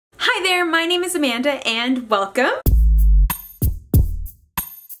there, my name is Amanda and welcome.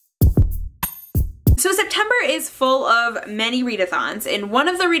 So September is full of many readathons, and one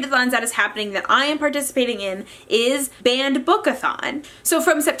of the readathons that is happening that I am participating in is Banned Book-A-Thon. So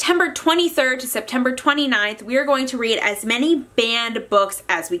from September 23rd to September 29th, we are going to read as many banned books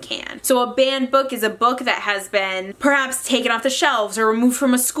as we can. So a banned book is a book that has been perhaps taken off the shelves or removed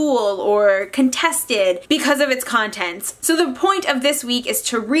from a school or contested because of its contents. So the point of this week is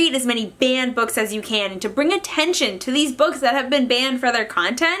to read as many banned books as you can and to bring attention to these books that have been banned for their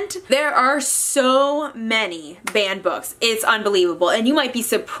content. There are so many banned books. It's unbelievable, and you might be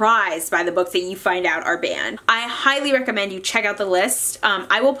surprised by the books that you find out are banned. I highly recommend you check out the list.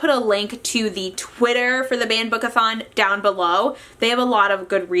 I will put a link to the Twitter for the Banned Book-A-Thon down below. They have a lot of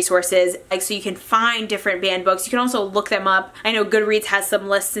good resources, like so you can find different banned books. You can also look them up. I know Goodreads has some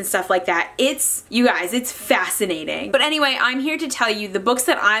lists and stuff like that. You guys, it's fascinating. But anyway, I'm here to tell you the books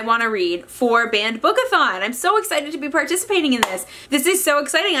that I want to read for Banned Book-A-Thon. I'm so excited to be participating in this. This is so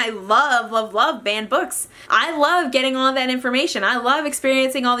exciting. I love banned books. I love getting all that information. I love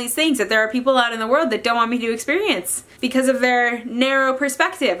experiencing all these things that there are people out in the world that don't want me to experience because of their narrow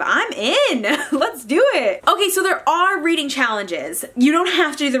perspective. I'm in. Let's do it. Okay, so there are reading challenges. You don't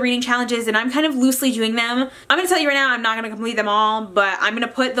have to do the reading challenges, and I'm kind of loosely doing them. I'm gonna tell you right now, I'm not gonna complete them all, but I'm gonna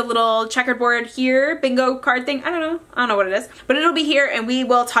put the little checkered board here, bingo card thing. I don't know what it is, but it'll be here and we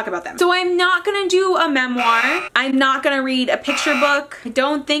will talk about them. So I'm not gonna do a memoir. I'm not gonna read a picture book. I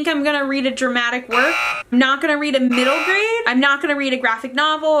don't think I'm gonna read a dramatic work. I'm not gonna read a middle grade. I'm not gonna read a graphic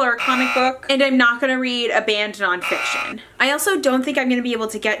novel or a comic book, and I'm not gonna read a banned nonfiction. I also don't think I'm gonna be able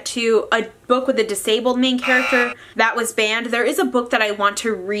to get to a book with a disabled main character that was banned. There is a book that I want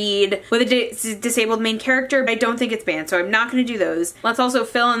to read with a disabled main character, but I don't think it's banned, so I'm not gonna do those. Let's also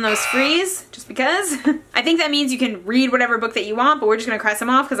fill in those frees, just because. I think that means you can read whatever book that you want, but we're just gonna cross them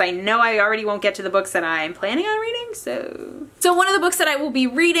off because I know I already won't get to the books that I'm planning on reading, so one of the books that I will be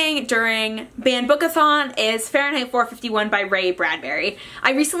reading during Banned Book-A-Thon is Fahrenheit 451 by Ray Bradbury.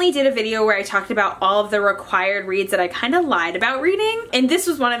 I recently did a video where I talked about all of the required reads that I kind of lied about reading, and this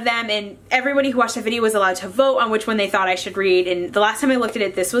was one of them, and everybody who watched the video was allowed to vote on which one they thought I should read, and the last time I looked at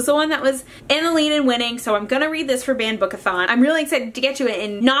it, this was the one that was in the lead and winning, so I'm gonna read this for Banned Book-A-Thon. I'm really excited to get to it,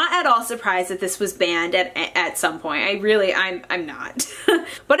 and not at all surprised that this was banned at some point. I'm not.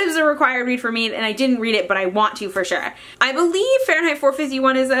 But it was a required read for me, and I didn't read it, but I want to for sure. I believe Fahrenheit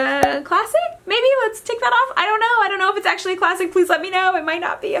 451 is a classic? Maybe? Let's take that off. I don't know if it's actually a classic. Please let me know. It might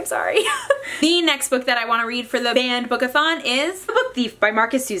not be. I'm sorry. The next book that I want to read for the Banned Book-A-Thon is The Book Thief by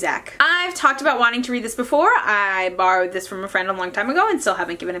Marcus Cusack. I've talked about wanting to read this before. I borrowed this from a friend a long time ago and still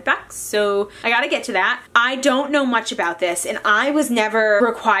haven't given it back, so I gotta get to that. I don't know much about this, and I was never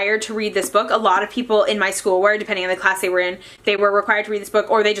required to read this book. A lot of people in my school were, depending on the class they were in, they were required to read this book,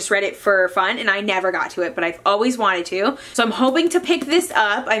 or they just read it for fun, and I never got to it, but I've always wanted to. So I'm hoping to pick this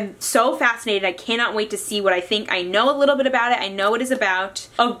up. I'm so fascinated. I cannot wait to see what I think. I know a little bit about it. I know it is about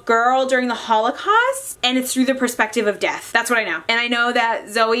a girl during the Holocaust, and it's through the perspective of death. That's what I know. And I know that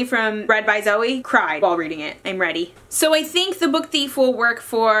Zoe from Read by Zoe cried while reading it. I'm ready. So I think The Book Thief will work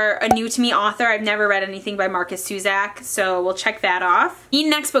for a new to me author. I've never read anything by Marcus Cusack, so we'll check that off. The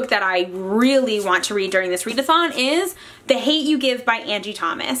next book that I really want to read during this readathon is The Hate You Give by Angie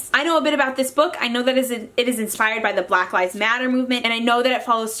Thomas. I know a bit about this book. I know that it is inspired by the Black Lives Matter movement, and I know that it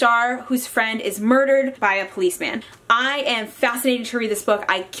follows Star, whose friend is murdered by a policeman. I am fascinated to read this book.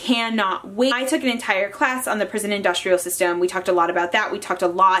 I cannot wait. I took an entire class on the prison industrial system. We talked a lot about that. We talked a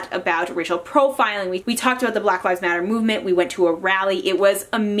lot about racial profiling. We talked about the Black Lives Matter movement. We went to a rally. It was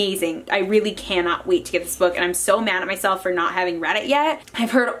amazing. I really cannot wait to get this book, and I'm so mad at myself for not having read it yet.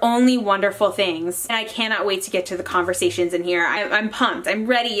 I've heard only wonderful things, and I cannot wait to get to the conversations in here. I'm pumped. I'm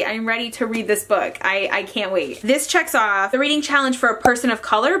ready. I'm ready to read this book. I can't wait. This checks off the reading challenge for a person of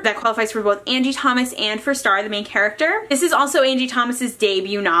color that qualifies for both Angie Thomas and for Star, the main character. This is also Angie Thomas's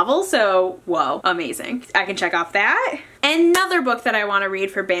debut novel, so whoa, amazing. I can check off that. Another book that I want to read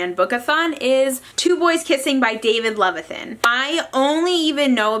for Banned Book-A-Thon is Two Boys Kissing by David Levithan. I only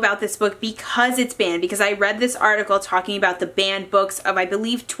even know about this book because it's banned, because I read this article talking about the banned books of, I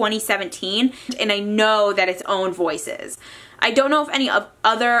believe, 2017, and I know that it's own voices. I don't know if any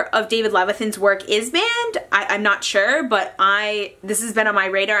other of David Levithan's work is banned. I'm not sure, but this has been on my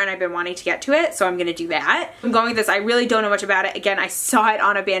radar and I've been wanting to get to it, so I'm gonna do that. I'm going with this. I really don't know much about it. Again, I saw it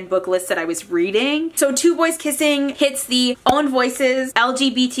on a banned book list that I was reading. So Two Boys Kissing hits the Own Voices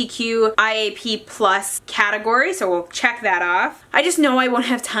LGBTQ IAP plus category, so we'll check that off. I just know I won't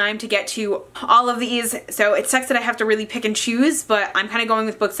have time to get to all of these, so it sucks that I have to really pick and choose, but I'm kind of going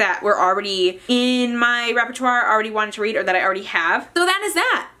with books that were already in my repertoire, already wanted to read, or that I already have. So that is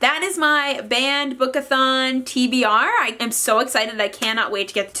that. That is my banned book-a-thon TBR. I am so excited. I cannot wait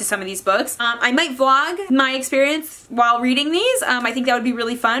to get to some of these books. I might vlog my experience while reading these. I think that would be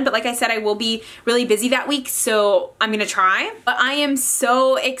really fun, but like I said, I will be really busy that week, so I'm gonna try. But I am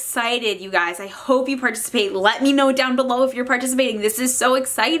so excited, you guys. I hope you participate. Let me know down below if you're participating. This is so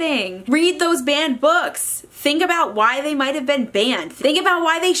exciting. Read those banned books. Think about why they might have been banned. Think about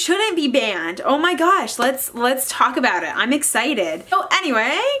why they shouldn't be banned. Oh my gosh, let's talk about it. I'm excited. So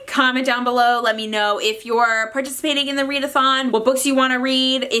anyway, comment down below. Let me know if you're participating in the readathon, what books you want to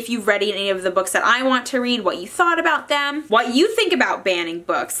read, if you've read any of the books that I want to read, what you thought about them, what you think about banning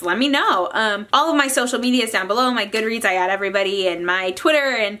books. Let me know. All of my social media is down below. My Goodreads, I add everybody, and my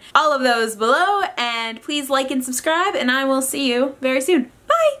Twitter, and all of those below. And please like and subscribe, and I will see you very soon.